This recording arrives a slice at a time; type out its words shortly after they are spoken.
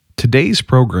Today's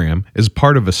program is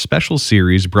part of a special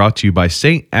series brought to you by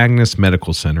St. Agnes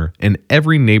Medical Center and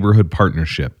Every Neighborhood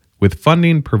Partnership, with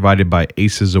funding provided by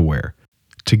ACEs Aware.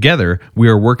 Together, we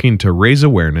are working to raise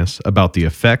awareness about the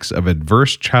effects of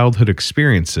adverse childhood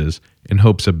experiences in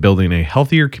hopes of building a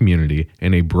healthier community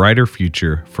and a brighter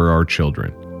future for our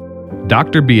children.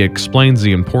 Dr. B explains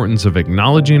the importance of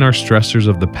acknowledging our stressors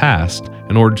of the past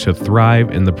in order to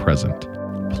thrive in the present.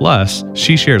 Plus,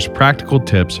 she shares practical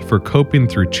tips for coping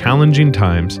through challenging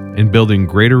times and building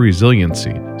greater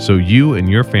resiliency so you and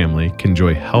your family can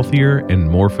enjoy healthier and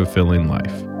more fulfilling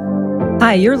life.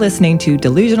 Hi, you're listening to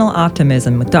Delusional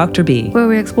Optimism with Dr. B, where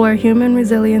we explore human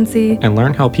resiliency and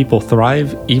learn how people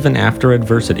thrive even after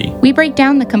adversity. We break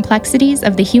down the complexities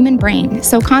of the human brain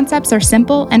so concepts are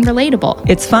simple and relatable.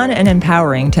 It's fun and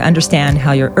empowering to understand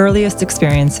how your earliest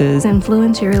experiences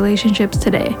influence your relationships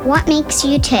today. What makes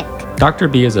you tick? Dr.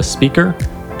 B is a speaker,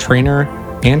 trainer,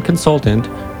 and consultant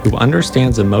who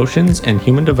understands emotions and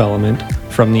human development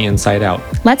from the inside out.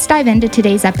 Let's dive into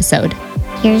today's episode.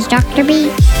 Here's Dr.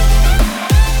 B.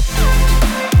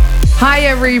 Hi,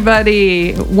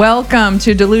 everybody. Welcome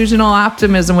to Delusional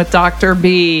Optimism with Dr.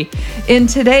 B. In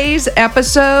today's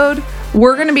episode,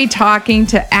 we're going to be talking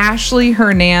to Ashley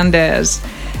Hernandez.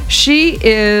 She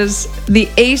is the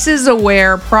ACEs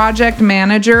Aware project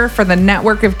manager for the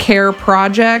Network of Care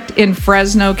project in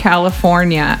Fresno,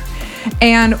 California.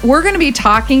 And we're going to be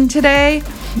talking today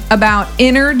about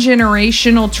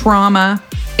intergenerational trauma,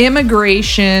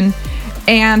 immigration,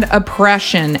 and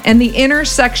oppression, and the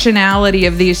intersectionality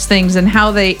of these things and how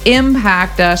they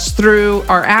impact us through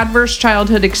our adverse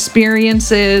childhood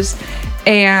experiences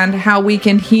and how we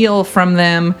can heal from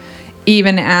them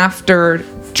even after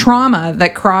trauma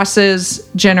that crosses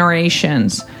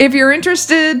generations. If you're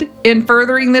interested in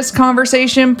furthering this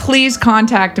conversation, please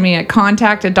contact me at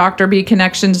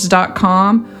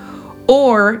contact@drbconnections.com.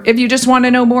 Or if you just want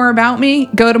to know more about me,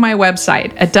 go to my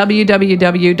website at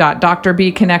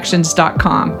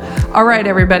www.drbconnections.com. All right,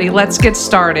 everybody, let's get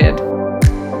started.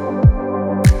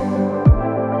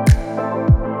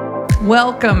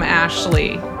 Welcome,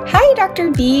 Ashley. Hi,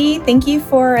 Dr. B. Thank you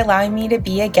for allowing me to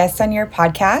be a guest on your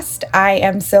podcast. I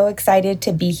am so excited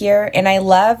to be here, and I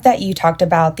love that you talked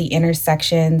about the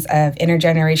intersections of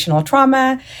intergenerational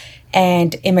trauma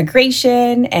and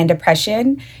immigration and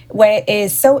oppression. What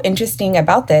is so interesting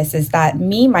about this is that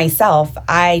myself,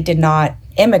 I did not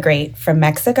immigrate from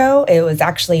Mexico. It was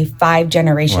actually 5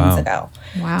 generations ago.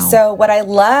 Wow. So what I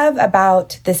love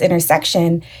about this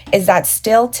intersection is that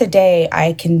still today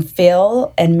I can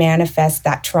feel and manifest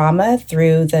that trauma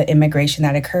through the immigration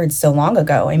that occurred so long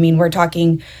ago. I mean, we're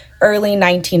talking early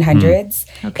 1900s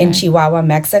in Chihuahua,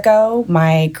 Mexico.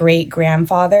 My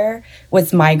great-grandfather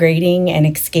was migrating and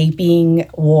escaping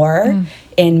war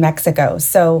in Mexico.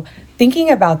 So thinking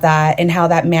about that and how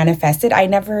that manifested, I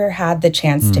never had the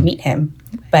chance to meet him,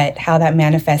 but how that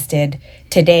manifested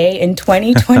today in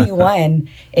 2021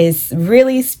 is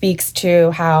really speaks to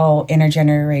how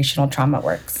intergenerational trauma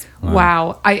works.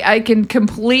 Wow. I can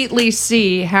completely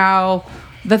see how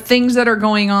the things that are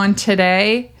going on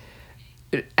today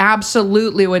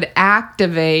absolutely would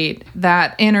activate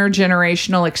that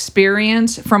intergenerational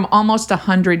experience from almost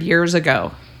 100 years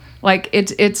ago. Like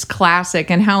it's classic,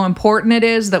 and how important it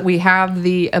is that we have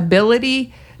the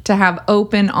ability to have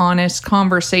open, honest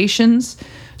conversations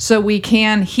so we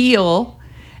can heal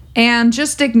and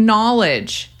just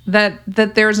acknowledge that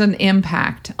there's an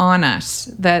impact on us,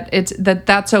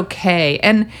 that's okay.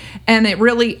 And it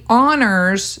really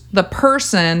honors the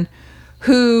person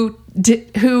who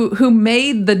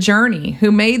made the journey,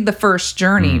 who made the first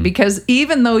journey, because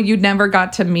even though you never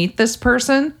got to meet this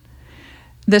person,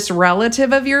 this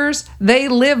relative of yours, they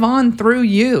live on through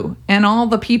you and all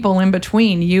the people in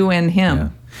between you and him. Yeah.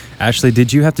 Ashley,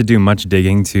 did you have to do much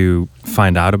digging to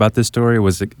find out about this story?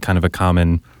 Was it kind of a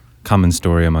common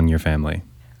story among your family?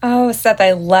 Oh, Seth,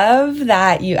 I love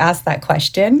that you asked that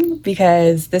question,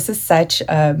 because this is such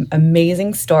an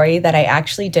amazing story that I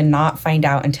actually did not find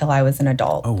out until I was an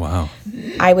adult. Oh, wow.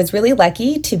 I was really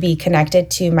lucky to be connected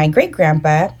to my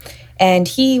great-grandpa, and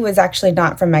he was actually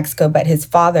not from Mexico, but his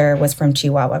father was from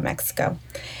Chihuahua, Mexico.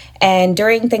 And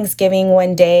during Thanksgiving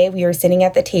one day, we were sitting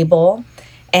at the table,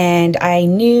 and I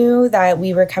knew that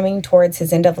we were coming towards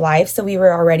his end of life, so we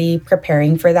were already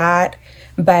preparing for that.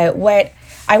 But what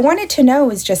I wanted to know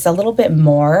is just a little bit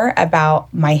more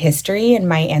about my history and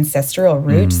my ancestral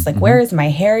roots. Where is my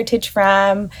heritage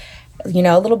from? You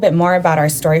know, a little bit more about our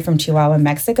story from Chihuahua,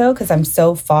 Mexico, because I'm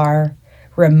so far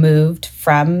removed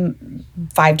from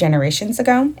 5 generations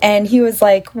ago. And he was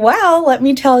like, well, let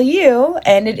me tell you.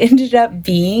 And it ended up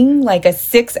being like a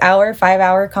 6-hour,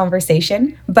 5-hour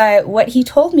conversation. But what he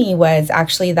told me was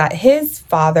actually that his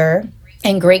father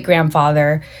and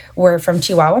great-grandfather were from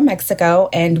Chihuahua, Mexico,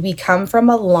 and we come from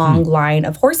a long line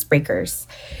of horse breakers.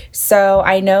 So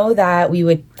I know that we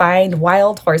would find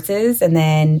wild horses and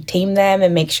then tame them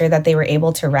and make sure that they were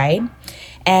able to ride.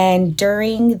 And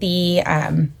during the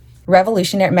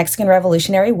Mexican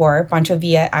Revolutionary War, Pancho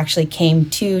Villa actually came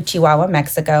to Chihuahua,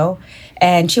 Mexico.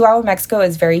 And Chihuahua, Mexico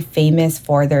is very famous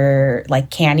for their like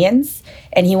canyons.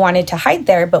 And he wanted to hide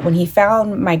there, but when he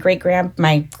found my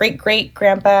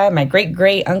great-great-grandpa, my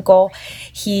great-great-uncle,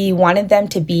 he wanted them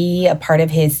to be a part of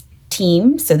his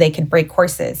team so they could break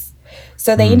horses.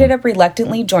 So they ended up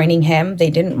reluctantly joining him. They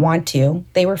didn't want to.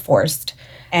 They were forced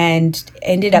and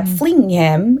ended up fleeing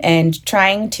him and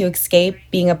trying to escape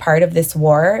being a part of this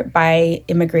war by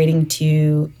immigrating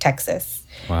to Texas.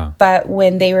 Wow. But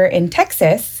when they were in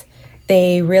Texas,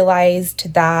 they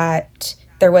realized that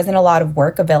there wasn't a lot of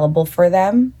work available for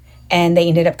them. And they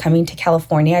ended up coming to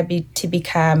California to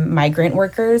become migrant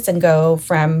workers and go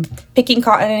from picking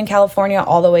cotton in California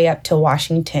all the way up to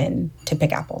Washington to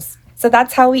pick apples. So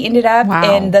that's how we ended up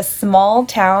in the small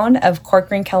town of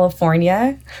Corcoran,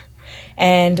 California.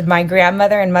 And my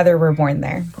grandmother and mother were born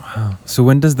there. Wow. So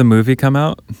when does the movie come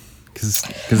out? Because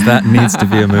that needs to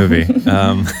be a movie.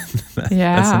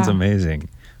 That sounds amazing.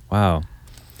 Wow.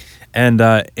 And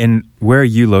where are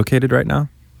you located right now?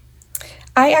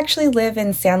 I actually live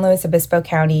in San Luis Obispo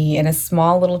County in a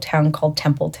small little town called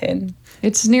Templeton.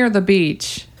 It's near the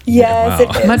beach. Yes, Wow.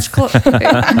 it is. Much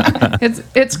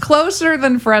it's closer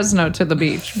than Fresno to the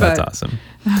beach. But That's awesome.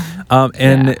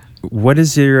 And what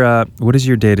is your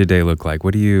day-to-day look like?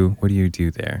 What do you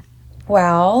do there?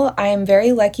 Well, I'm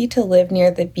very lucky to live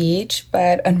near the beach,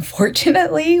 but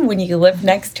unfortunately, when you live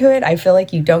next to it, I feel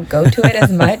like you don't go to it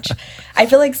as much. I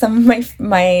feel like some of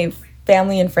my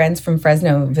family and friends from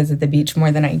Fresno visit the beach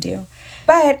more than I do.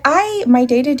 But my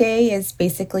day-to-day is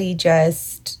basically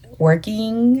just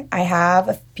working. I have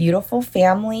a beautiful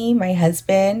family, my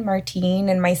husband, Martin,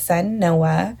 and my son,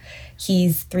 Noah.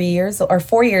 He's 4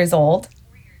 years old,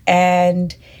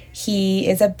 and he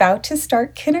is about to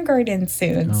start kindergarten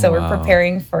soon. So we're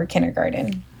preparing for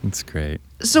kindergarten. That's great.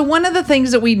 So one of the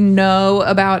things that we know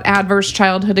about adverse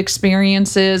childhood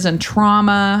experiences and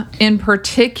trauma, in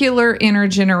particular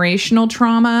intergenerational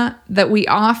trauma, that we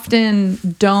often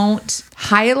don't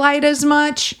highlight as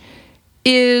much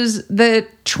is the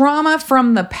trauma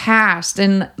from the past.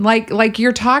 And like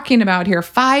you're talking about here,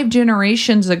 5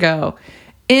 generations ago,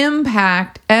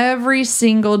 impact every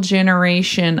single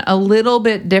generation a little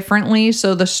bit differently.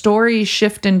 So the stories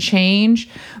shift and change,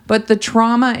 but the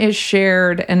trauma is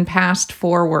shared and passed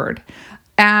forward.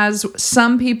 As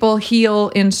some people heal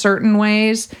in certain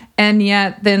ways, and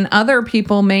yet then other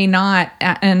people may not,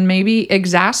 and maybe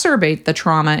exacerbate the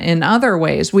trauma in other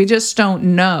ways. We just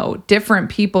don't know. Different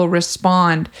people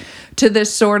respond to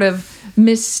this sort of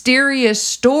mysterious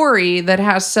story that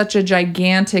has such a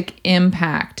gigantic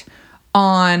impact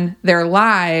on their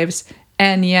lives,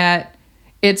 and yet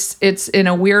it's in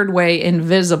a weird way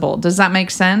invisible. Does that make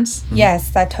sense?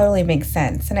 Yes, that totally makes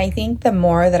sense. And I think the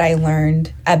more that I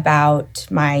learned about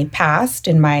my past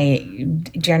and my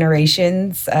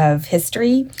generations of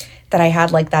history, that I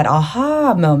had like that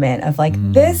aha moment of like,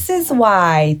 this is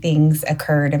why things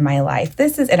occurred in my life.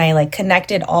 And I like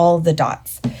connected all the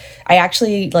dots. I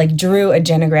actually like drew a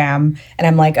genogram and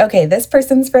I'm like, okay, this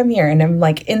person's from here. And I'm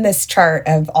like in this chart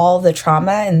of all the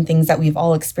trauma and things that we've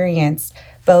all experienced,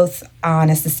 both on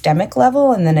a systemic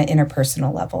level and then an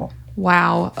interpersonal level.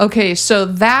 Wow. Okay, so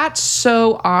that's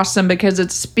so awesome because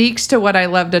it speaks to what I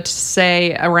love to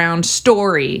say around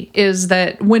story, is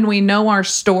that when we know our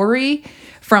story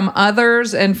from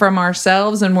others and from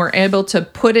ourselves and we're able to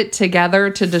put it together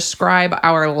to describe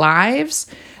our lives,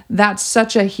 that's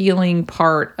such a healing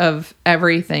part of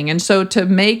everything. And so to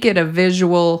make it a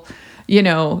visual,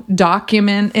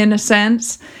 document in a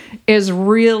sense is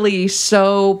really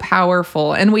so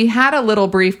powerful. And we had a little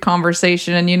brief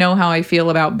conversation, and you know how I feel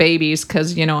about babies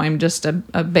because, I'm just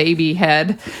a baby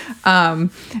head. And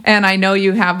I know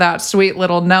you have that sweet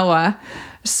little Noah.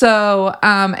 So,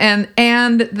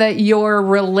 and that your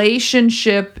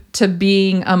relationship to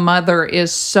being a mother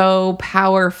is so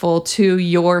powerful to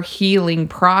your healing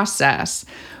process,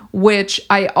 which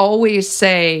I always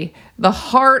say the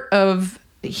heart of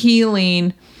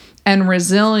healing and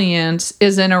resilience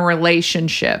is in a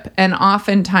relationship. And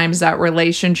oftentimes that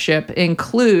relationship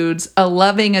includes a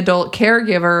loving adult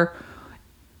caregiver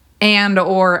and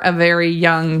or a very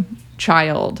young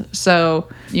child. So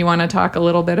you want to talk a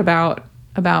little bit about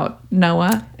about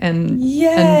Noah and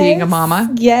Yes. being a mama?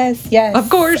 Yes. Of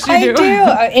course you I do. do.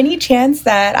 Any chance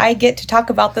that I get to talk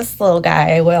about this little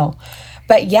guy, I will.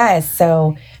 But yes,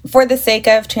 so for the sake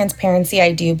of transparency,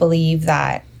 I do believe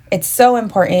that it's so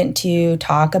important to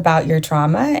talk about your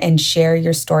trauma and share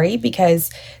your story, because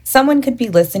someone could be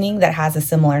listening that has a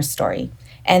similar story.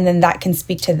 And then that can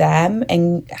speak to them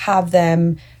and have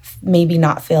them maybe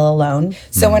not feel alone.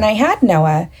 So when I had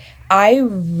Noah, I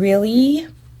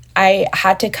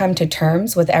had to come to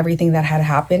terms with everything that had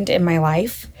happened in my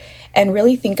life and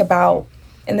really think about,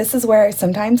 and this is where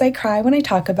sometimes I cry when I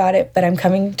talk about it, but I'm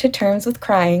coming to terms with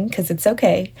crying because it's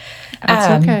okay.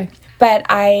 It's okay. But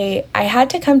I had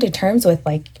to come to terms with,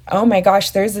 like, oh my gosh,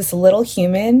 there's this little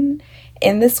human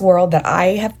in this world that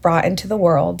I have brought into the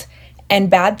world, and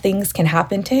bad things can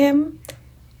happen to him,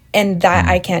 and that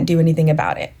I can't do anything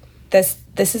about it.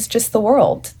 This is just the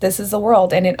world. This is the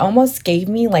world. And it almost gave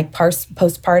me like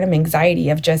postpartum anxiety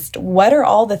of just, what are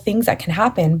all the things that can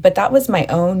happen? But that was my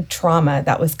own trauma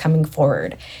that was coming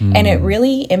forward. And it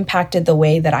really impacted the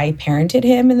way that I parented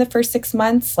him in the first 6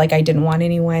 months. Like, I didn't want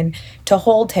anyone to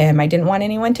hold him. I didn't want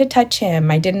anyone to touch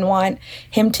him. I didn't want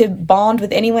him to bond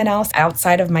with anyone else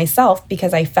outside of myself,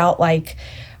 because I felt like,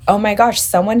 oh my gosh,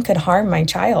 someone could harm my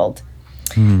child.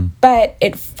 But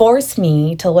it forced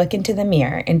me to look into the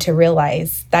mirror and to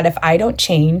realize that if I don't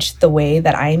change the way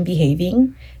that I am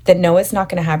behaving, then Noah's not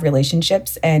going to have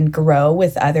relationships and grow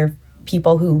with other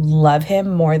people who love him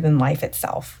more than life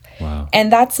itself. Wow.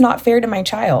 And that's not fair to my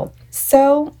child.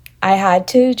 So I had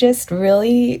to just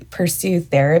really pursue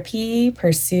therapy,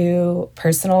 pursue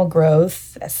personal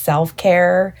growth,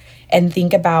 self-care, and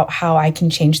think about how I can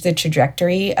change the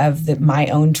trajectory of my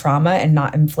own trauma and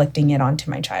not inflicting it onto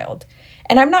my child.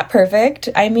 And I'm not perfect.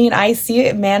 I mean, I see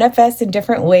it manifest in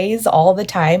different ways all the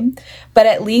time, but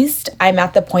at least I'm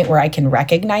at the point where I can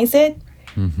recognize it,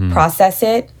 process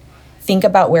it, think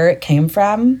about where it came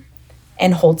from,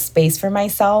 and hold space for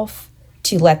myself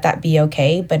to let that be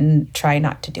okay, but try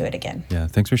not to do it again. Yeah,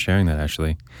 thanks for sharing that,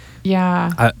 Ashley.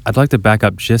 Yeah. I'd like to back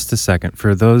up just a second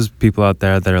for those people out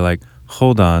there that are like,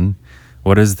 hold on,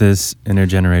 what is this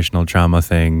intergenerational trauma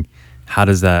thing? How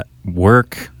does that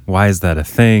work? Why is that a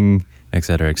thing? Et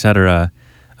cetera, et cetera.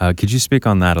 Could you speak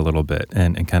on that a little bit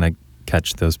and kind of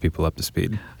catch those people up to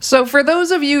speed? So for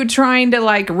those of you trying to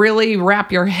like really wrap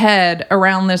your head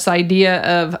around this idea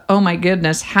of, oh my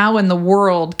goodness, how in the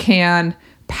world can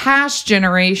past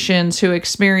generations who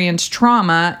experience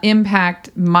trauma impact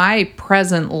my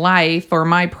present life or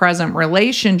my present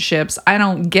relationships? I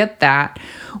don't get that.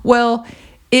 Well,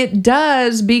 it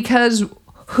does, because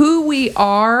who we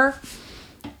are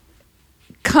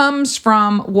comes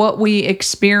from what we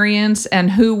experience and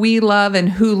who we love and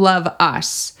who love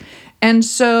us. And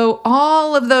so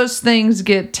all of those things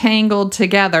get tangled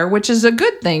together, which is a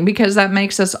good thing because that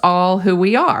makes us all who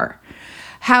we are.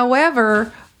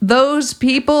 However, those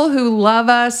people who love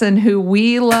us and who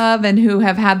we love and who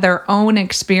have had their own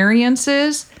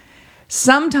experiences,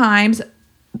 sometimes,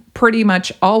 pretty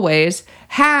much always,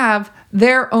 have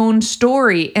their own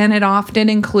story, and it often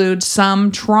includes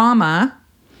some trauma.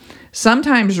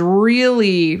 Sometimes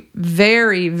really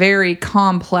very, very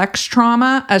complex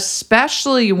trauma,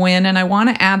 especially when, and I want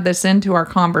to add this into our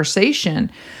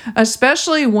conversation,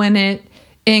 especially when it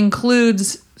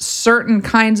includes certain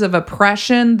kinds of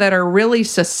oppression that are really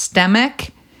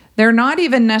systemic. They're not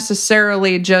even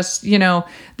necessarily just,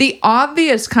 the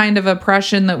obvious kind of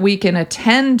oppression that we can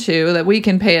attend to, that we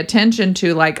can pay attention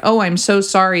to, like, oh, I'm so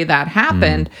sorry that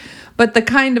happened. But the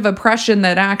kind of oppression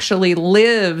that actually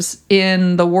lives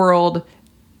in the world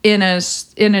in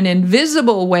an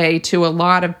invisible way to a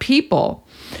lot of people.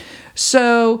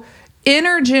 So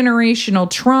intergenerational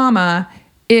trauma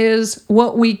is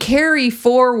what we carry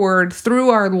forward through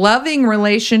our loving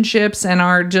relationships and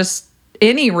our just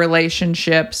any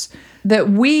relationships that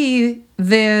we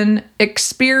then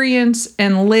experience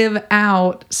and live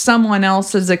out someone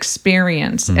else's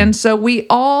experience. And so we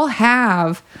all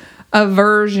have a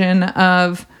version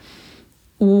of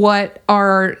what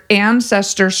our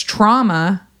ancestors'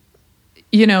 trauma,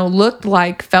 looked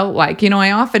like, felt like.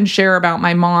 I often share about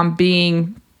my mom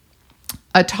being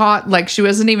like she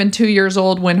wasn't even 2 years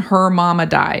old when her mama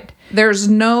died. There's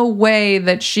no way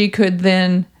that she could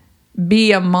then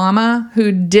be a mama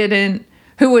who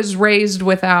was raised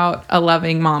without a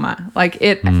loving mama. Like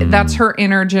that's her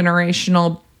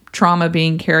intergenerational trauma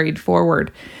being carried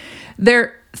forward.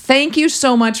 Thank you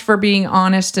so much for being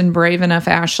honest and brave enough,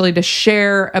 Ashley, to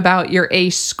share about your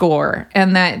ACE score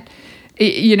and that,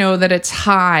 that it's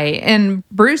high. And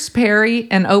Bruce Perry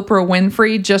and Oprah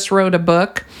Winfrey just wrote a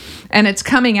book, and it's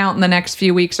coming out in the next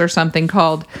few weeks or something,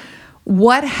 called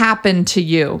What Happened to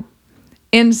You?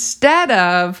 instead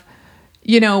of,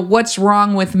 what's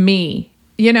wrong with me.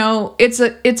 It's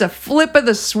a flip of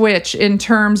the switch in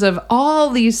terms of all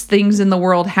these things in the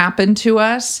world happen to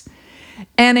us,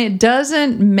 and it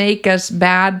doesn't make us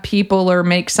bad people or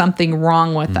make something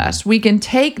wrong with us. We can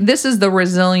this is the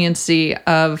resiliency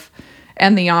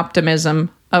and the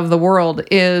optimism of the world,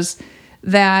 is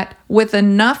that with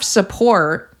enough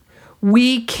support,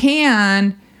 we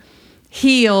can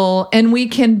heal and we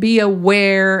can be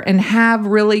aware and have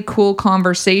really cool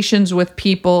conversations with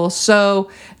people so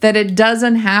that it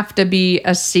doesn't have to be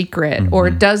a secret or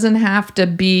it doesn't have to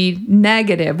be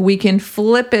negative. We can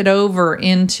flip it over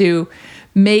into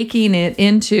making it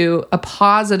into a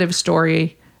positive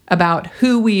story about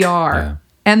who we are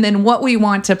and then what we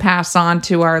want to pass on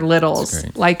to our littles,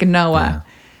 like Noah.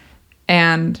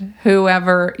 And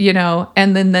whoever,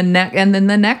 and then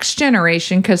the next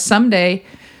generation, because someday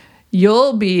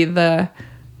you'll be the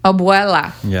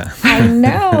abuela. Yeah. I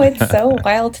know. It's so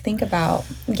wild to think about.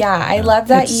 Yeah. I love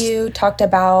that you talked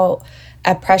about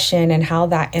oppression and how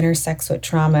that intersects with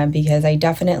trauma, because I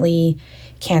definitely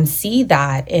can see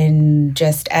that in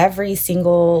just every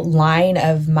single line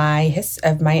of my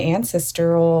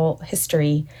ancestral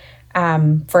history.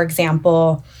 For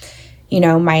example,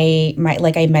 my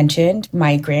like I mentioned,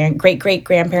 my great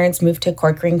grandparents moved to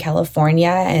Corcoran, California,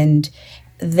 and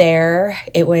there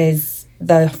it was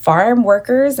the farm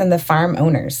workers and the farm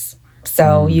owners.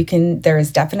 So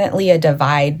there's definitely a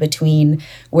divide between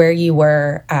where you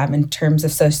were in terms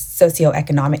of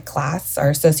socioeconomic class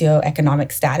or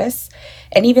socioeconomic status,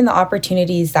 and even the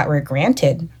opportunities that were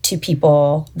granted to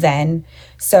people then.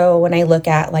 So when I look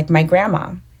at like my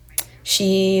grandma,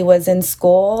 she was in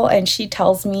school and she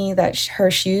tells me that her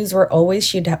shoes were always,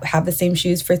 she'd have the same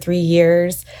shoes for 3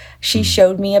 years. She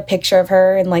showed me a picture of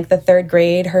her in like the 3rd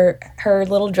grade. Her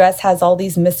little dress has all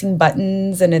these missing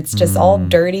buttons and it's just all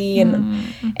dirty.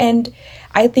 And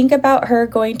I think about her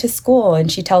going to school,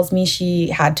 and she tells me she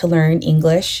had to learn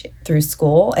English through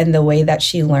school. And the way that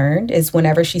she learned is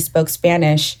whenever she spoke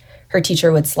Spanish, her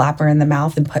teacher would slap her in the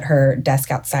mouth and put her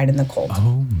desk outside in the cold.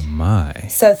 Oh my.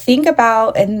 So think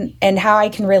about, and how I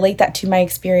can relate that to my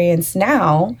experience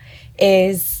now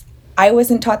is I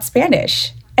wasn't taught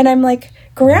Spanish. And I'm like,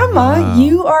 Grandma,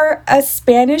 you are a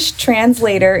Spanish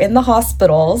translator in the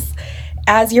hospitals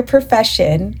as your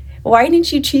profession. Why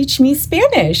didn't you teach me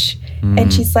Spanish?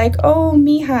 And she's like, oh,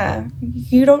 mija,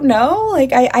 you don't know?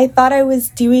 Like, I thought I was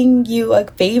doing you a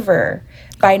favor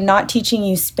by not teaching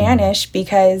you Spanish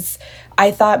because I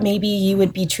thought maybe you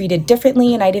would be treated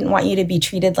differently and I didn't want you to be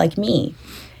treated like me.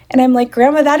 And I'm like,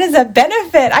 Grandma, that is a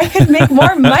benefit. I could make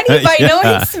more money by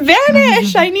knowing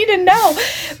Spanish. I need to know.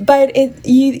 But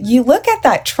you look at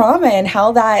that trauma and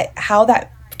how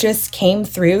that just came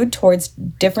through towards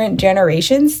different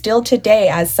generations. Still today,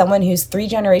 as someone who's 3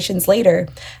 generations later,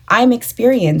 I'm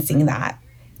experiencing that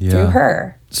through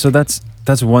her. So that's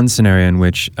one scenario in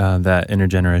which that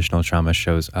intergenerational trauma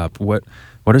shows up. What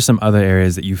are some other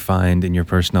areas that you find in your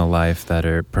personal life that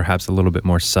are perhaps a little bit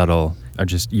more subtle, or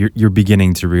just you're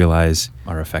beginning to realize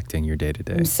are affecting your day to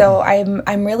day? So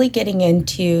I'm really getting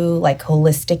into like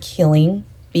holistic healing,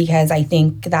 because I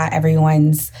think that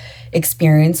everyone's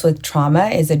experience with trauma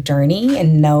is a journey,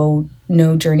 and no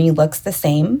journey looks the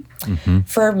same.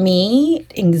 For me,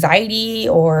 anxiety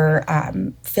or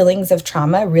feelings of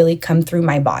trauma really come through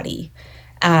my body.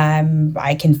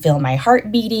 I can feel my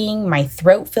heart beating. My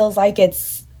throat feels like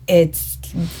it's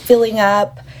filling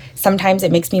up. Sometimes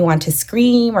it makes me want to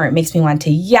scream, or it makes me want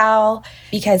to yell,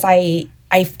 because I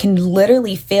can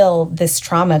literally feel this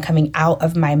trauma coming out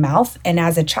of my mouth. And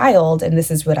as a child, and this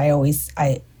is what I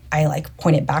like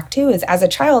point it back to, is as a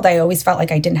child, I always felt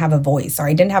like I didn't have a voice, or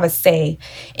I didn't have a say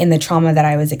in the trauma that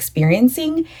I was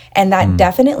experiencing. And that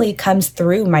definitely comes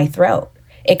through my throat.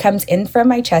 It comes in from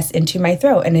my chest into my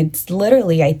throat. And it's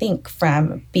literally, I think,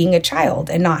 from being a child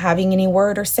and not having any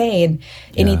word or say in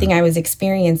anything I was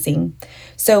experiencing.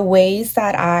 So ways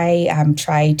that I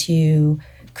try to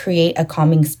create a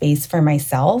calming space for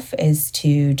myself is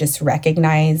to just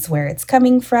recognize where it's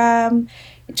coming from,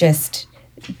 just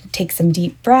take some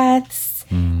deep breaths,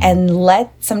 and let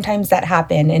sometimes that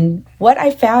happen. And what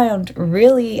I found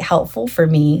really helpful for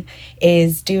me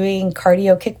is doing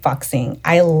cardio kickboxing.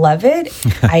 I love it.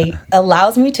 It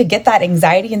allows me to get that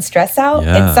anxiety and stress out.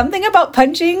 And something about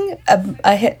punching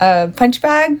a punch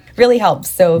bag really helps.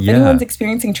 So if anyone's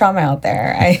experiencing trauma out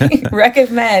there, I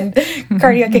recommend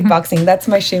cardio kickboxing. That's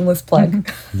my shameless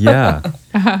plug. Well,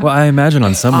 I imagine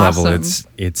on some level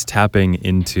it's tapping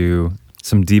into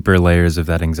some deeper layers of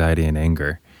that anxiety and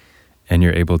anger, and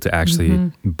you're able to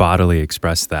actually bodily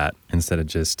express that instead of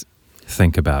just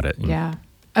think about it.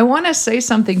 I want to say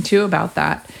something too about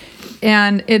that.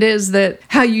 And it is that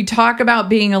how you talk about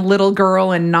being a little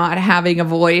girl and not having a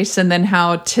voice, and then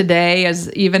how today,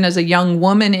 as even as a young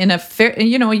woman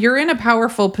you're in a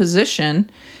powerful position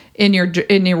in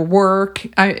your work.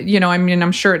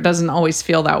 I'm sure it doesn't always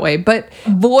feel that way, but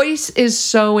voice is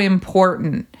so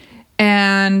important.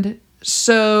 And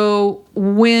so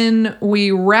when we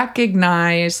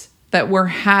recognize that we're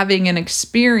having an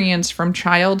experience from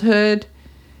childhood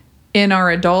in our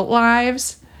adult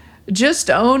lives, just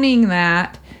owning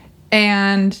that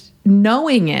and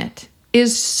knowing it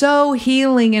is so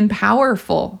healing and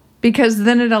powerful, because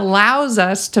then it allows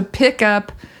us to pick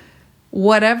up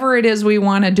whatever it is we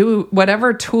want to do,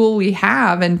 whatever tool we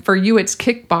have. And for you, it's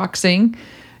kickboxing,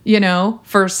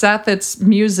 for Seth, it's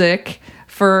music,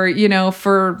 for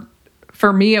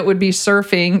me, it would be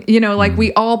surfing, like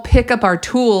we all pick up our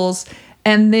tools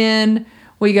and then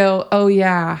we go, oh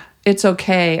yeah, it's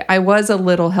okay. I was a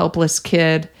little helpless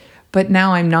kid, but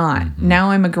now I'm not.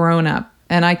 Now I'm a grown up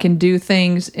and I can do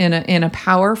things in a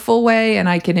powerful way, and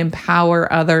I can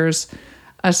empower others,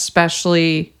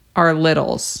 especially our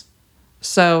littles.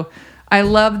 So I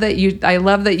love that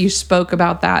you spoke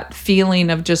about that feeling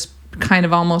of just kind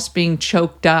of almost being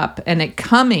choked up, and it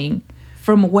coming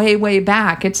from way, way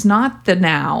back. It's not the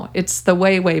now, it's the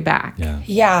way, way back.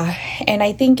 Yeah. And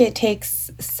I think it takes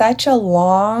such a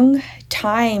long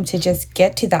time to just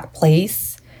get to that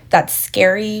place, that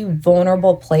scary,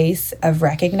 vulnerable place of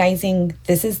recognizing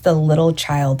this is the little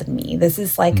child in me. This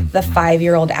is like the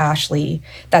 5-year-old Ashley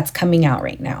that's coming out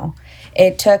right now.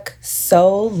 It took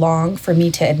so long for me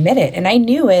to admit it. And I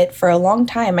knew it for a long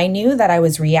time. I knew that I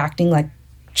was reacting like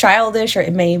childish, or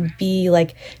it may be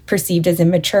like perceived as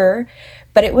immature,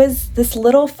 but it was this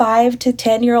little 5 to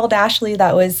 10-year-old Ashley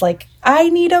that was like, I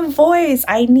need a voice.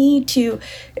 I need to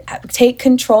take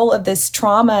control of this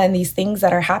trauma and these things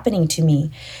that are happening to me.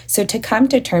 So to come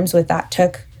to terms with that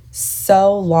took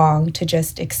so long, to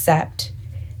just accept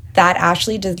that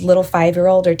Ashley, little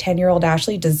 5-year-old or 10-year-old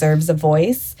Ashley, deserves a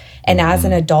voice. And as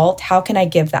an adult, how can I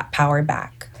give that power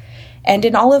back? And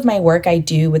in all of my work I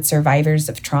do with survivors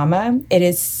of trauma, it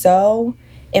is so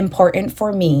important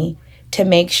for me to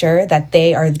make sure that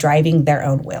they are driving their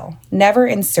own will, never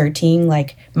inserting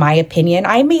like my opinion.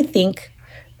 I may think,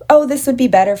 oh, this would be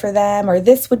better for them, or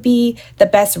this would be the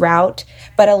best route,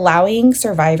 but allowing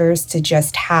survivors to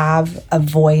just have a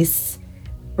voice,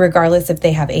 regardless if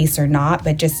they have ACE or not,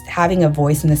 but just having a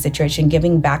voice in the situation,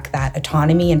 giving back that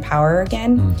autonomy and power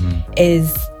again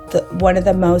is one of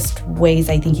the most ways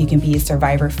I think you can be a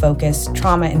survivor-focused,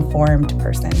 trauma-informed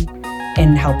person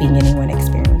in helping anyone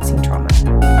experiencing trauma.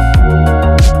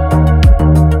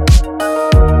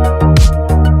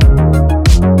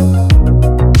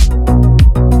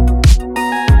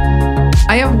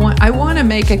 I want to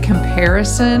make a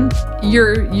comparison.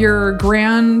 Your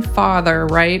grandfather,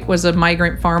 right, was a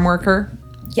migrant farm worker?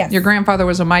 Yes. Your grandfather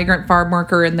was a migrant farm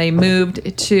worker, and they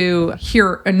moved to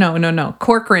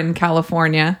Corcoran,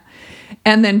 California,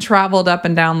 and then traveled up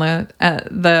and down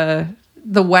the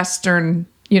western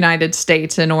United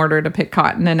States in order to pick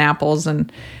cotton and apples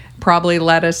and probably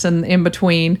lettuce and in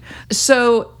between.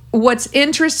 So what's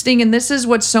interesting, and this is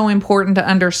what's so important to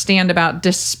understand about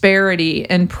disparity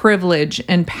and privilege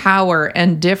and power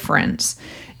and difference,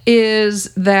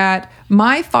 is that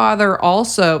my father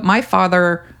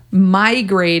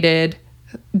migrated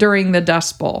during the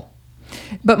Dust Bowl.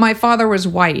 But my father was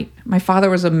white. My father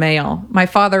was a male. My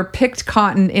father picked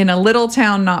cotton in a little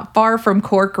town not far from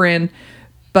Corcoran,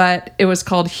 but it was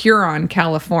called Huron,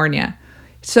 California.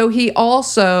 So he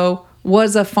also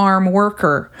was a farm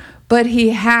worker, but he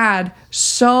had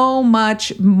so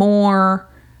much more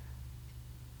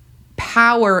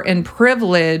power and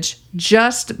privilege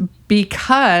just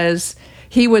because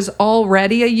he was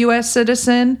already a U.S.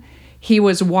 citizen, he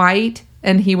was white,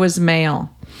 and he was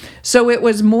male. So it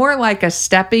was more like a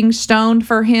stepping stone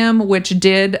for him, which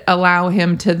did allow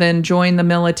him to then join the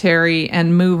military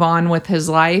and move on with his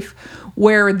life.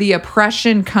 Where the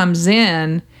oppression comes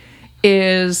in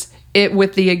is it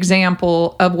with the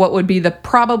example of what would be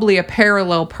probably a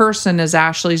parallel person as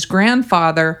Ashley's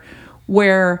grandfather,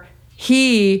 where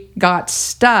he got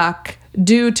stuck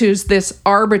due to this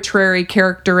arbitrary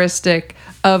characteristic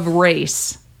of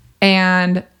race.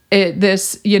 And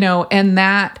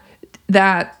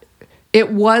that it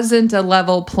wasn't a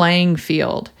level playing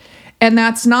field. And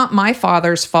that's not my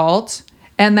father's fault.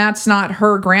 And that's not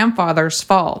her grandfather's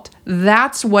fault.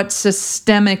 That's what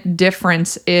systemic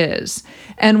difference is.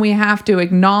 And we have to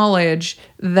acknowledge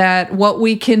that what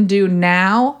we can do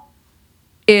now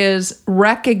is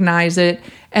recognize it,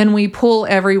 and we pull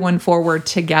everyone forward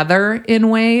together in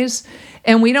ways.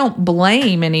 And we don't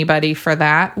blame anybody for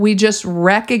that. We just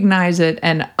recognize it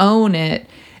and own it.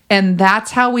 And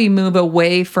that's how we move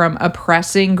away from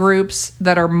oppressing groups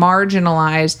that are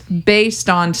marginalized based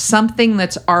on something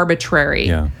that's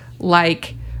arbitrary,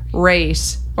 like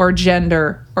race or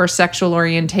gender or sexual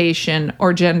orientation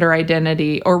or gender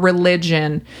identity or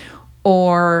religion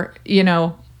or, you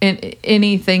know,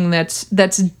 anything that's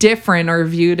different or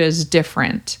viewed as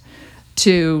different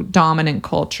to dominant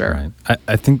culture. Right.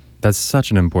 I think that's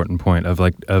such an important point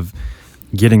of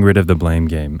getting rid of the blame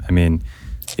game. I mean,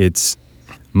 it's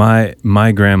my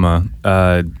grandma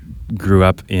grew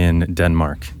up in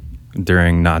Denmark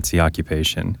during Nazi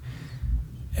occupation,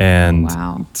 and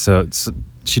so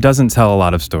she doesn't tell a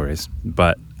lot of stories,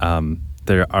 but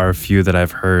there are a few that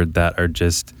I've heard that are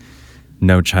just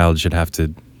no child should have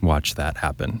to watch that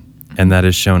happen, and that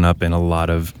has shown up in a lot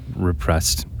of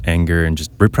repressed anger and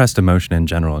just repressed emotion in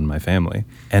general in my family.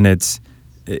 And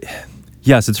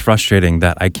yes, it's frustrating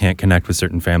that I can't connect with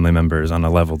certain family members on a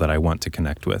level that I want to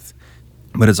connect with.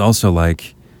 But it's also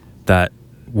like that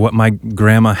what my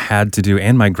grandma had to do,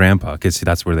 and my grandpa, because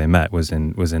that's where they met, was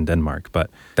in Denmark. But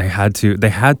they had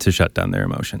to shut down their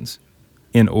emotions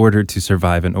in order to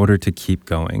survive, in order to keep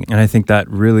going. And I think that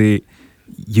really,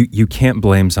 you can't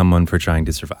blame someone for trying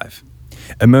to survive.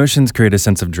 Emotions create a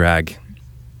sense of drag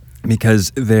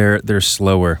because they're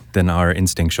slower than our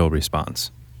instinctual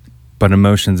response. But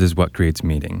emotions is what creates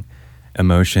meaning.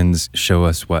 Emotions show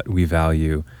us what we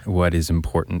value, what is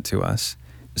important to us.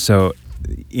 So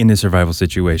in a survival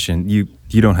situation, you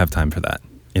don't have time for that.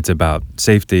 It's about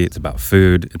safety, it's about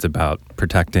food, it's about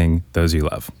protecting those you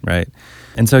love, right?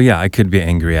 And so, yeah, I could be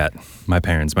angry at my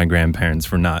parents, my grandparents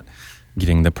for not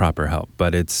getting the proper help,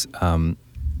 but it's,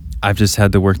 I've just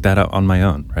had to work that out on my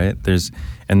own, right?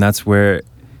 And that's where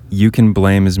you can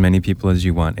blame as many people as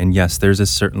you want. And yes, there's a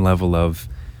certain level of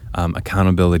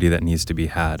accountability that needs to be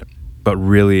had. But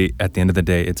really, at the end of the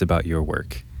day, it's about your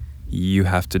work. You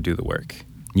have to do the work.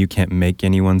 You can't make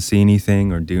anyone see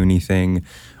anything or do anything,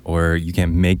 or you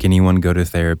can't make anyone go to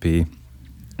therapy.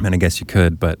 I mean, I guess you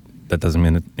could, but that doesn't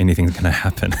mean that anything's going to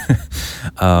happen.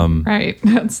 Right.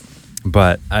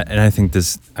 But I think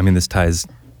this ties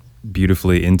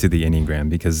beautifully into the Enneagram,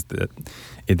 because the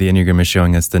Enneagram is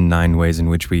showing us the 9 ways in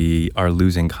which we are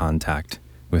losing contact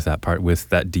with that part, with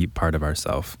that deep part of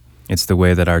ourself. It's the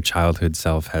way that our childhood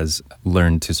self has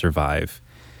learned to survive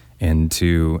and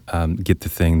to get the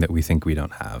thing that we think we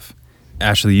don't have.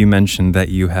 Ashley, you mentioned that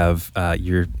you have,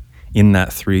 you're in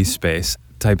that 3 space.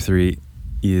 Type 3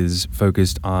 is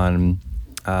focused on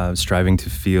striving to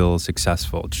feel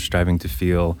successful, striving to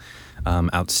feel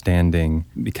outstanding,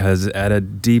 because at a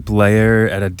deep layer,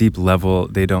 at a deep level,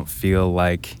 they don't feel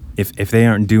like, if they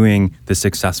aren't doing the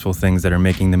successful things that are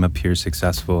making them appear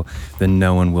successful, then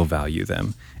no one will value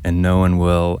them and no one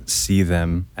will see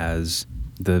them as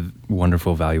the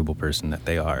wonderful, valuable person that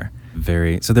they are.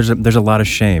 So there's a lot of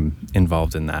shame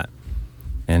involved in that.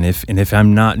 And if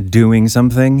I'm not doing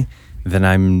something, then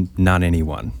I'm not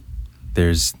anyone.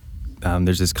 There's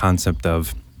this concept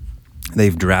of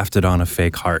they've drafted on a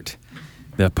fake heart,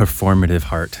 the performative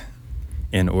heart,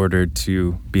 in order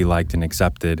to be liked and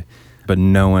accepted. But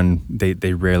no one,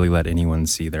 they rarely let anyone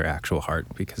see their actual heart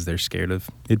because they're scared of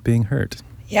it being hurt.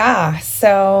 Yeah.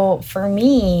 So for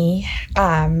me,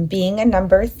 being a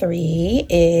number 3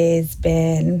 has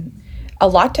been a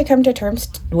lot to come to terms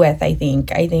with, I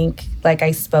think. Like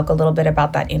I spoke a little bit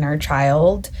about that inner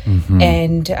child. Mm-hmm.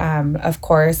 And of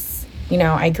course, you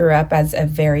know, I grew up as a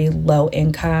very low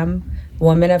income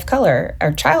woman of color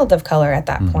or child of color at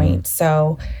that point.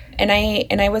 So, and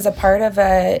I was a part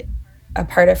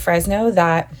of Fresno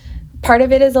that part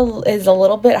of it is a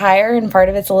little bit higher and part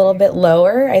of it's a little bit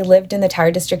lower. I lived in the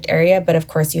Tower District area, but of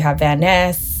course you have Van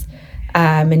Ness,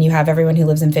 and you have everyone who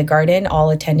lives in Fig Garden all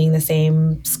attending the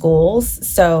same schools.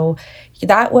 So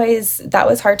that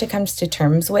was hard to come to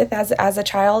terms with as a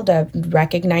child, of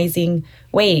recognizing,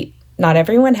 wait, not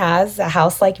everyone has a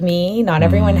house like me. Not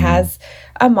everyone has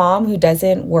a mom who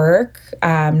doesn't work.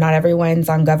 Not everyone's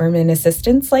on government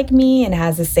assistance like me and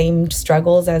has the same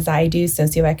struggles as I do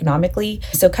socioeconomically.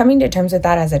 So coming to terms with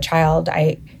that as a child,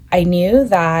 I knew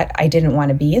that I didn't want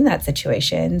to be in that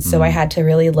situation. So I had to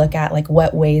really look at, like,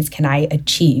 what ways can I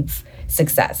achieve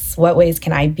success? What ways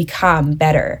can I become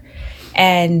better?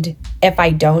 And if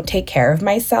I don't take care of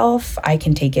myself, I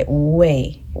can take it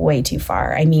way, way too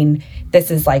far. I mean, this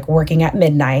is like working at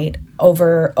midnight,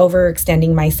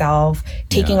 overextending myself,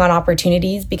 taking on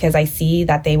opportunities because I see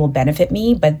that they will benefit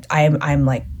me, but I'm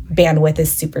like, bandwidth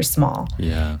is super small.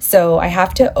 Yeah. So I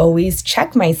have to always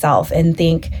check myself and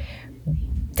think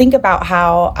about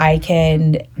how I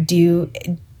can do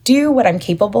do what I'm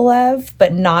capable of,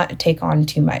 but not take on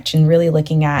too much, and really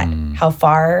looking at how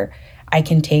far I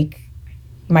can take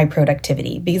my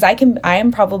productivity, because I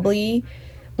am probably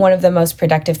one of the most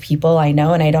productive people I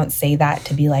know. And I don't say that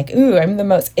to be like, ooh, I'm the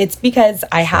most. It's because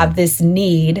I have this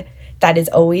need that is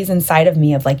always inside of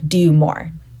me of like, do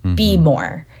more, be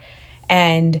more.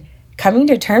 And coming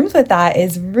to terms with that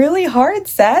is really hard,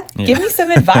 Seth. Give me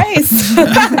some advice.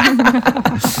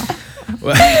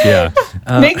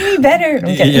 Make me better.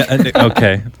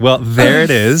 Okay. Well, there it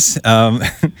is.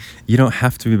 You don't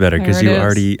have to be better because you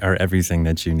already are everything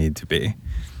that you need to be.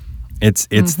 It's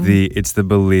the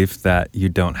belief that you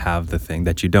don't have the thing,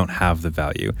 that you don't have the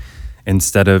value.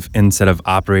 Instead of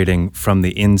operating from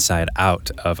the inside out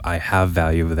of I have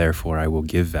value, therefore I will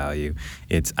give value.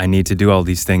 It's I need to do all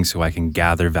these things so I can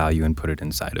gather value and put it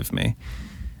inside of me.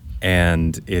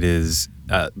 And it is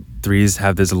threes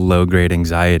have this low grade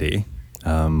anxiety,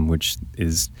 which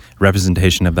is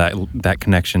representation of that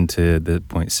connection to the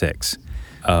point 6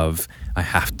 of I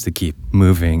have to keep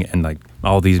moving and like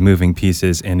all these moving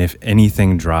pieces, and if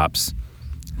anything drops,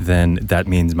 then that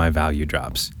means my value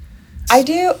drops. I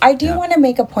do want to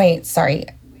make a point, sorry,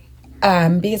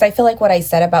 because I feel like what I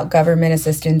said about government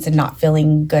assistance and not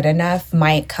feeling good enough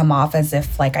might come off as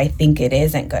if like I think it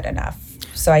isn't good enough.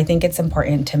 So I think it's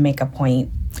important to make a point.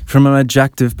 From an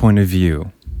objective point of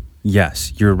view,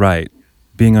 yes, you're right.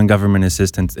 Being on government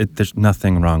assistance, there's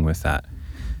nothing wrong with that.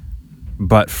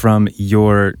 But from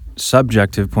your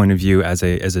subjective point of view as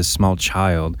a small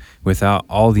child, without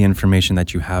all the information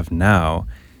that you have now,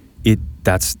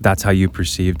 that's how you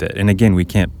perceived it. And again, we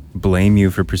can't blame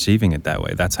you for perceiving it that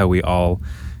way. That's how we all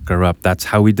grow up. That's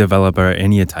how we develop our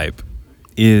enneatype,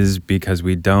 is because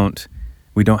we don't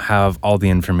have all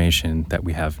the information that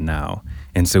we have now.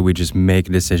 And so we just make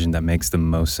a decision that makes the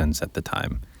most sense at the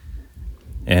time.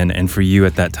 And for you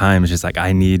at that time, it's just like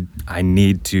I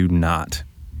need to not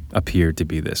appear to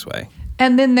be this way.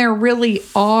 And then there really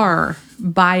are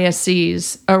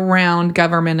biases around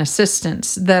government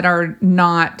assistance that are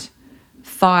not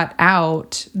thought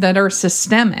out, that are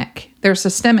systemic. They're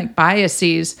systemic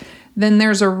biases. Then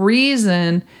there's a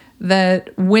reason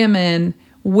that women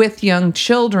with young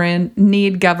children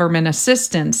need government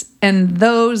assistance. And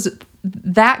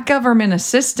that government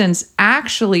assistance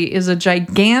actually is a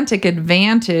gigantic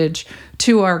advantage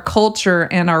to our culture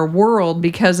and our world,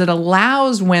 because it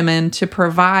allows women to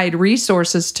provide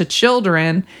resources to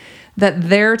children that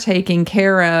they're taking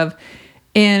care of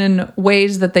in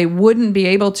ways that they wouldn't be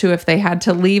able to if they had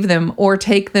to leave them or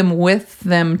take them with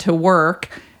them to work.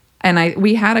 And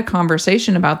we had a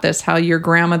conversation about this, how your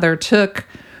grandmother took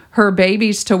her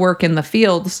babies to work in the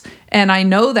fields. And I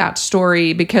know that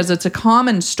story because it's a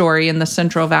common story in the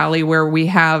Central Valley, where we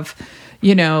have,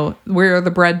 we're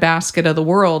the breadbasket of the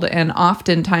world. And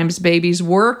oftentimes babies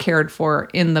were cared for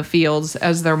in the fields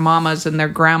as their mamas and their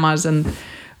grandmas and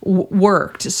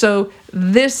worked. So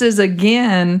this is,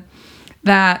 again,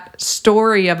 that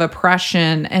story of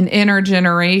oppression and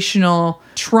intergenerational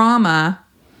trauma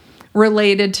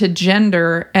related to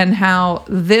gender, and how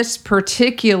this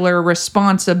particular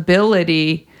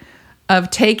responsibility of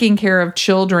taking care of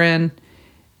children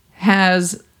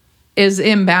is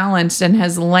imbalanced and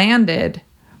has landed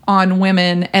on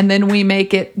women. And then we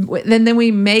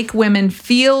make women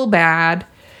feel bad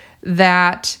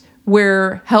that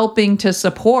we're helping to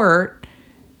support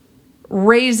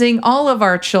raising all of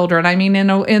our children. I mean,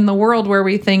 in the world where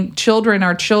we think children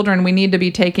are children, we need to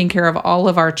be taking care of all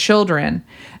of our children.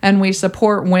 And we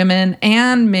support women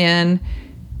and men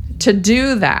to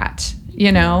do that,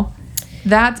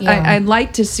 I'd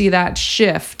like to see that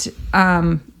shift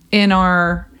in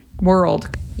our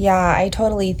world. Yeah, I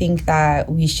totally think that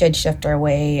we should shift our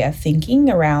way of thinking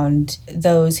around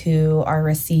those who are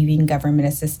receiving government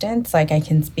assistance. Like, I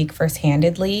can speak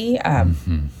first-handedly.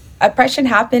 Oppression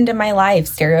happened in my life.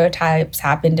 Stereotypes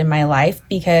happened in my life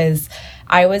because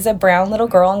I was a brown little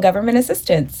girl on government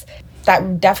assistance.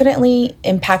 That definitely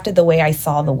impacted the way I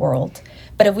saw the world.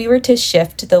 But if we were to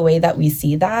shift the way that we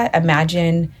see that,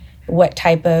 imagine what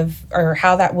type of, or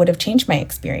how that would have changed my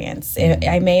experience.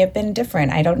 I may have been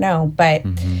different. I don't know. But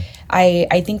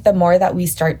I think the more that we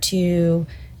start to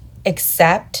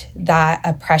accept that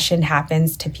oppression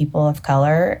happens to people of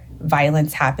color,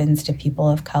 violence happens to people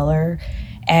of color,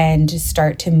 and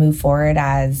start to move forward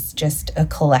as just a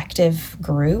collective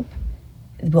group,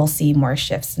 we'll see more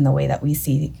shifts in the way that we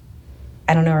see.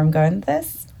 I don't know where I'm going with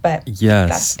this, but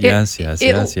yes.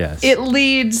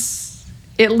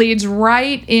 It leads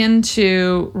right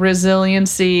into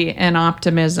resiliency and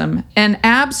optimism. And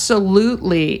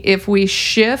absolutely, if we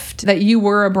shift that you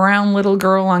were a brown little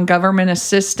girl on government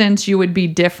assistance, you would be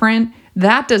different.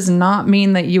 that does not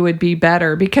mean that you would be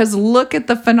better, because look at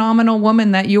the phenomenal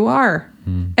woman that you are.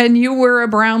 And you were a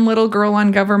brown little girl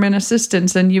on government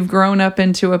assistance, and you've grown up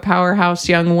into a powerhouse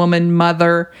young woman,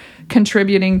 mother,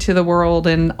 contributing to the world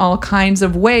in all kinds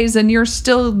of ways. And you're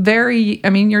still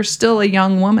you're still a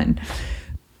young woman.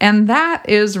 And that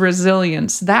is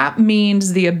resilience. That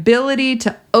means the ability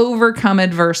to overcome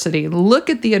adversity. Look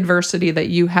at the adversity that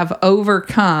you have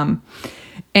overcome.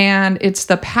 And it's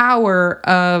the power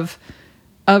of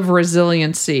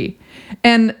resiliency.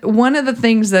 And one of the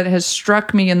things that has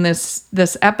struck me in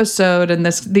this episode and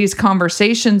these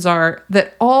conversations are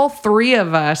that all three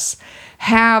of us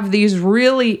have these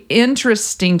really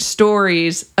interesting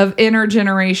stories of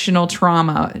intergenerational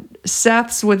trauma.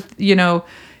 Seth's with,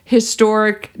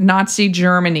 historic Nazi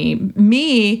Germany.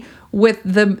 Me with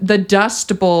the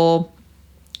Dust Bowl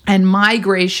and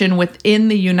migration within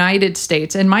the United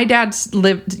States. And my dad's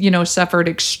suffered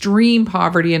extreme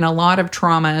poverty and a lot of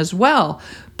trauma as well,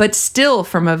 but still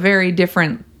from a very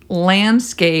different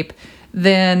landscape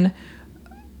than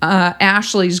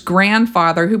Ashley's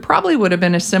grandfather, who probably would have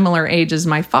been a similar age as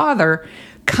my father,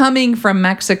 coming from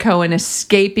Mexico and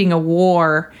escaping a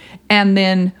war,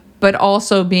 but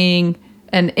also being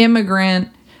an immigrant,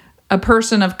 a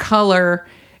person of color,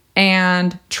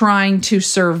 and trying to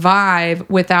survive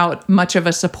without much of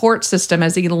a support system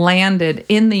as he landed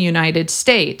in the United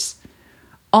States,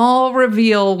 all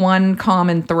reveal one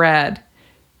common thread: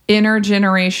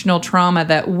 intergenerational trauma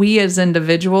that we as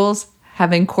individuals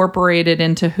have incorporated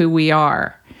into who we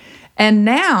are. And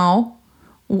now,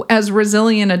 as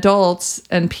resilient adults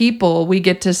and people, we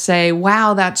get to say,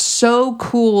 wow, that's so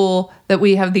cool that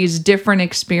we have these different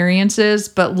experiences,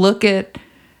 but look at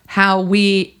how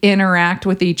we interact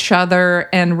with each other.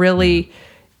 And really,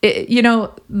 the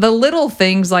little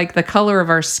things like the color of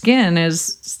our skin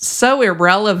is so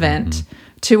irrelevant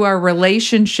to our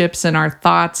relationships and our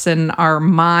thoughts and our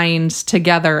minds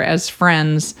together as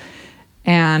friends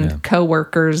and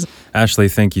coworkers. Ashley,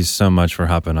 thank you so much for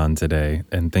hopping on today,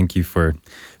 and thank you for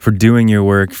doing your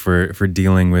work, for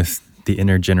dealing with the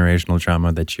intergenerational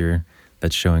trauma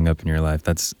that's showing up in your life.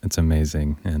 It's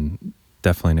amazing, and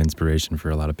definitely an inspiration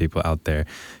for a lot of people out there.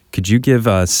 Could you give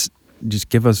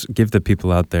the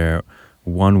people out there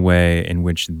one way in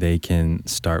which they can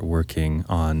start working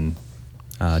on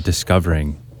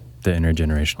discovering the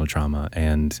intergenerational trauma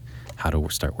and how to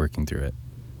start working through it?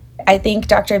 I think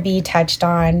Dr. B touched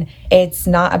on, it's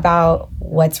not about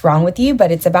what's wrong with you,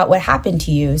 but it's about what happened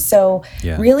to you. So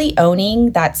really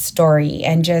owning that story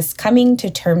and just coming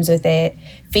to terms with it,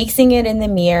 facing it in the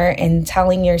mirror and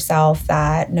telling yourself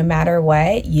that no matter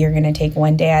what, you're going to take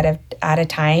one day at a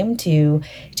time, to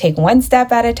take one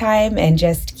step at a time, and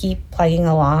just keep plugging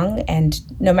along. And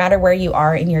no matter where you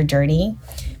are in your journey,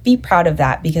 be proud of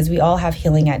that, because we all have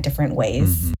healing at different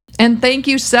ways. Mm-hmm. And thank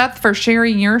you, Seth, for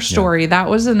sharing your story. That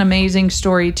was an amazing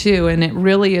story too. And it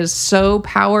really is so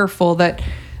powerful that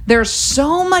there's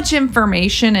so much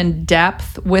information and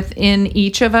depth within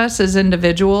each of us as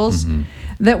individuals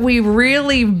that we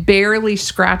really barely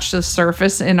scratch the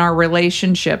surface in our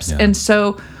relationships. Yeah. And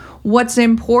so what's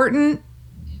important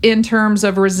in terms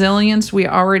of resilience, we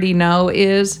already know,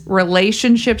 is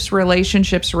relationships,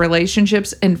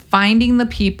 and finding the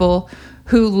people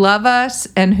who love us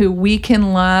and who we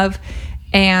can love,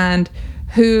 and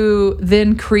who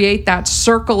then create that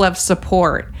circle of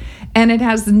support. And it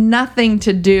has nothing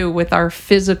to do with our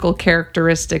physical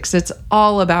characteristics. It's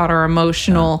all about our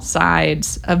emotional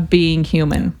sides of being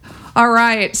human. All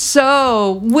right.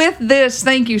 So with this,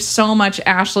 thank you so much,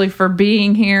 Ashley, for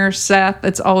being here. Seth,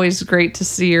 it's always great to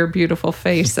see your beautiful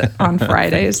face on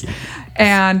Fridays.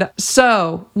 And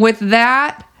so with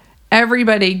that,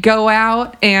 everybody go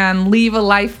out and leave a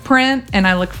life print. And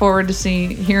I look forward to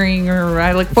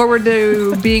I look forward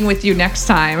to being with you next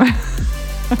time.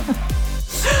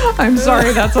 I'm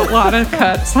sorry, that's a lot of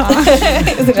cuts, huh?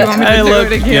 Do you want me to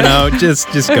do it again?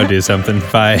 Just go do something.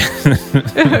 Bye.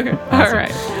 Okay. All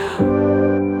right.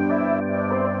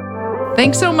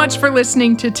 Thanks so much for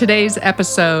listening to today's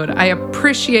episode. I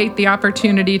appreciate the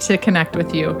opportunity to connect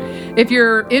with you. If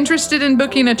you're interested in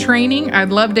booking a training, I'd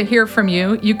love to hear from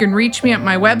you. You can reach me at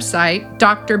my website,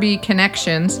 Dr. B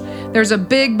Connections. There's a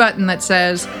big button that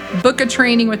says, book a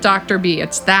training with Dr. B.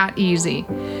 It's that easy.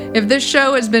 If this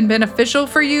show has been beneficial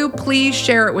for you, please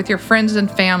share it with your friends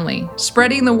and family.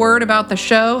 Spreading the word about the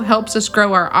show helps us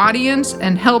grow our audience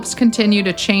and helps continue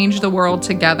to change the world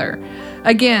together.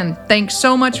 Again, thanks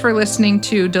so much for listening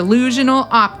to Delusional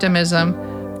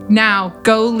Optimism. Now,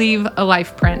 go leave a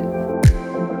life print.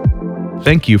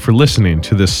 Thank you for listening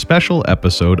to this special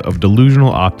episode of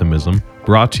Delusional Optimism,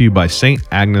 brought to you by St.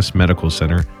 Agnes Medical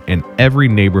Center and Every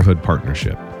Neighborhood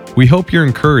Partnership. We hope you're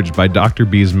encouraged by Dr.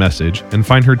 B's message and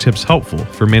find her tips helpful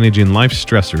for managing life's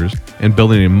stressors and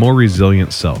building a more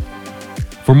resilient self.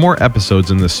 For more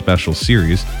episodes in this special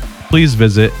series, please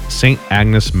visit St.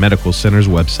 Agnes Medical Center's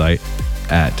website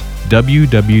at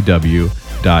www.samc.com.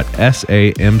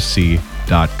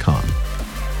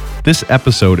 This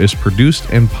episode is produced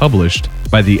and published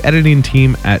by the editing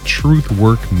team at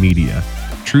Truthwork Media.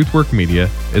 Truthwork Media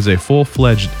is a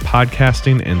full-fledged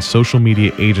podcasting and social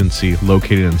media agency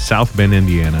located in South Bend,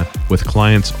 Indiana, with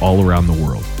clients all around the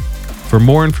world. For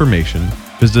more information,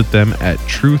 visit them at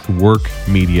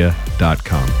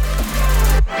truthworkmedia.com.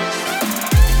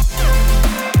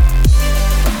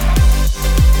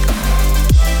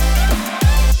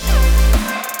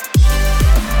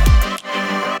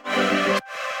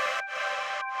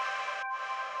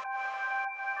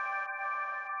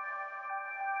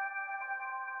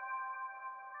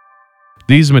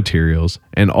 These materials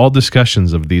and all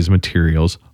discussions of these materials